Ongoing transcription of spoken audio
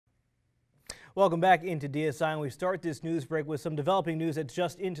Welcome back into DSI, and we start this news break with some developing news that's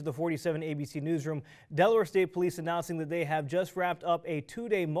just into the 47 ABC newsroom. Delaware State Police announcing that they have just wrapped up a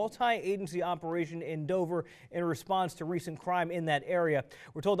two-day multi-agency operation in Dover in response to recent crime in that area.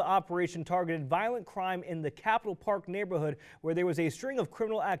 We're told the operation targeted violent crime in the Capitol Park neighborhood, where there was a string of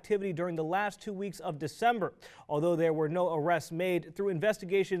criminal activity during the last 2 weeks of December. Although there were no arrests made, through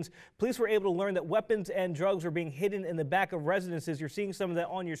investigations, police were able to learn that weapons and drugs were being hidden in the back of residences. You're seeing some of that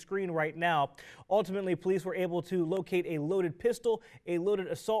on your screen right now. Ultimately, police were able to locate a loaded pistol, a loaded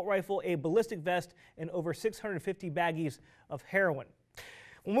assault rifle, a ballistic vest, and over 650 baggies of heroin.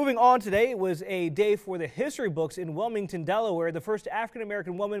 Well, moving on today, it was a day for the history books in Wilmington, Delaware. The first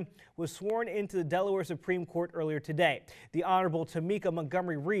African-American woman was sworn into the Delaware Supreme Court earlier today. The Honorable Tamika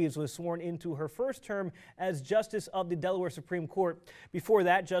Montgomery Reeves was sworn into her first term as Justice of the Delaware Supreme Court. Before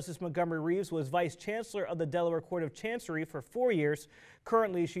that, Justice Montgomery Reeves was Vice Chancellor of the Delaware Court of Chancery for 4 years.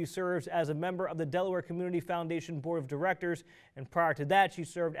 Currently, she serves as a member of the Delaware Community Foundation Board of Directors, and prior to that, she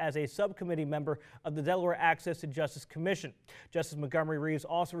served as a subcommittee member of the Delaware Access to Justice Commission. Justice Montgomery Reeves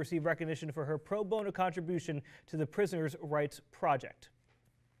also received recognition for her pro bono contribution to the Prisoners' Rights Project.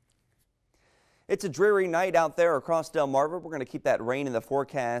 It's a dreary night out there across Delmarva. We're going to keep that rain in the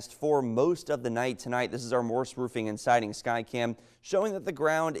forecast for most of the night tonight. This is our Morse Roofing and Siding Skycam showing that the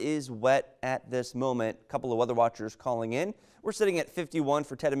ground is wet at this moment. A couple of weather watchers calling in. We're sitting at 51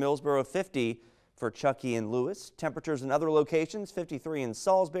 for Ted and Millsboro, 50 for Chuckey and Lewis. Temperatures in other locations, 53 in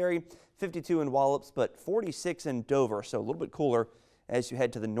Salisbury, 52 in Wallops, but 46 in Dover, so a little bit cooler as you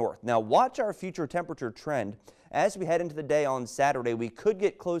head to the north. Now watch our future temperature trend. As we head into the day on Saturday, we could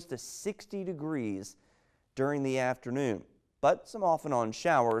get close to 60 degrees during the afternoon, but some off and on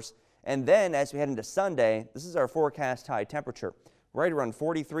showers. And then as we head into Sunday, this is our forecast high temperature, right around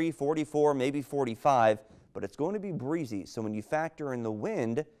 43, 44, maybe 45, but it's going to be breezy. So when you factor in the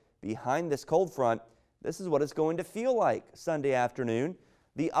wind behind this cold front, this is what it's going to feel like Sunday afternoon,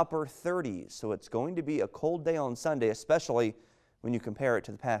 the upper 30s. So it's going to be a cold day on Sunday, especially when you compare it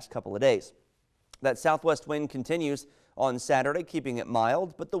to the past couple of days. That southwest wind continues on Saturday, keeping it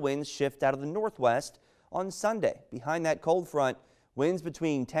mild, but the winds shift out of the northwest on Sunday. Behind that cold front, winds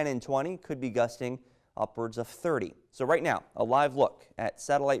between 10 and 20 could be gusting upwards of 30. So right now, a live look at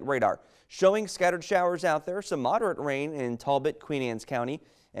satellite radar showing scattered showers out there, some moderate rain in Talbot, Queen Anne's County,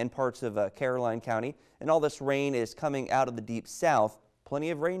 and parts of Caroline County. And all this rain is coming out of the deep south. Plenty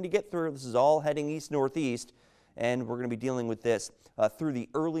of rain to get through. This is all heading east-northeast, and we're going to be dealing with this through the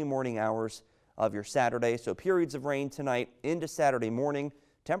early morning hours of your Saturday. So periods of rain tonight into Saturday morning.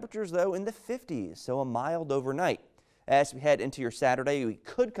 Temperatures, though, in the 50s, so a mild overnight. As we head into your Saturday, we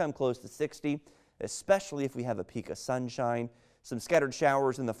could come close to 60, especially if we have a peak of sunshine. Some scattered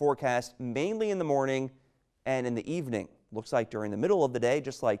showers in the forecast, mainly in the morning and in the evening. Looks like during the middle of the day,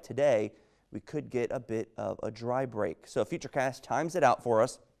 just like today, we could get a bit of a dry break. So Futurecast times it out for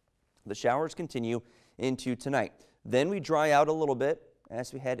us. The showers continue into tonight. Then we dry out a little bit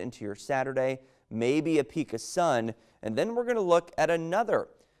as we head into your Saturday, maybe a peak of sun, and then we're going to look at another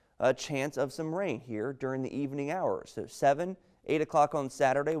chance of some rain here during the evening hours. So 7, 8 o'clock on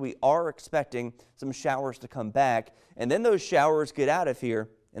Saturday, we are expecting some showers to come back, and then those showers get out of here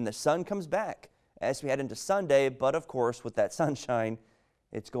and the sun comes back as we head into Sunday. But of course, with that sunshine,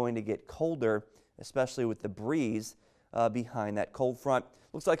 it's going to get colder, especially with the breeze behind that cold front.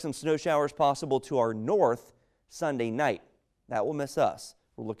 Looks like some snow showers possible to our north Sunday night. That will miss us.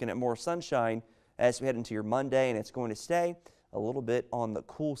 We're looking at more sunshine as we head into your Monday, and it's going to stay a little bit on the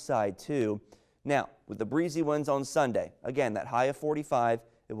cool side too. Now, with the breezy winds on Sunday, again, that high of 45,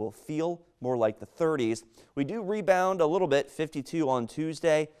 it will feel more like the 30s. We do rebound a little bit, 52 on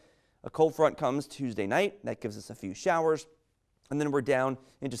Tuesday. A cold front comes Tuesday night. That gives us a few showers. And then we're down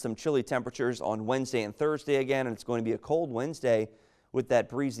into some chilly temperatures on Wednesday and Thursday again, and it's going to be a cold Wednesday with that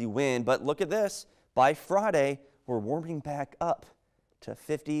breezy wind. But look at this. By Friday, we're warming back up to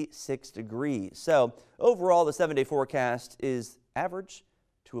 56 degrees. So overall, the 7-day forecast is average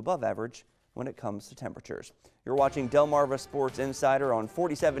to above average when it comes to temperatures. You're watching Delmarva Sports Insider on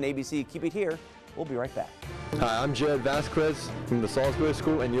 47 ABC. Keep it here. We'll be right back. Hi, I'm Jared Vasquez from the Salisbury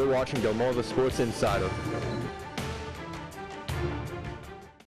School, and you're watching Delmarva Sports Insider.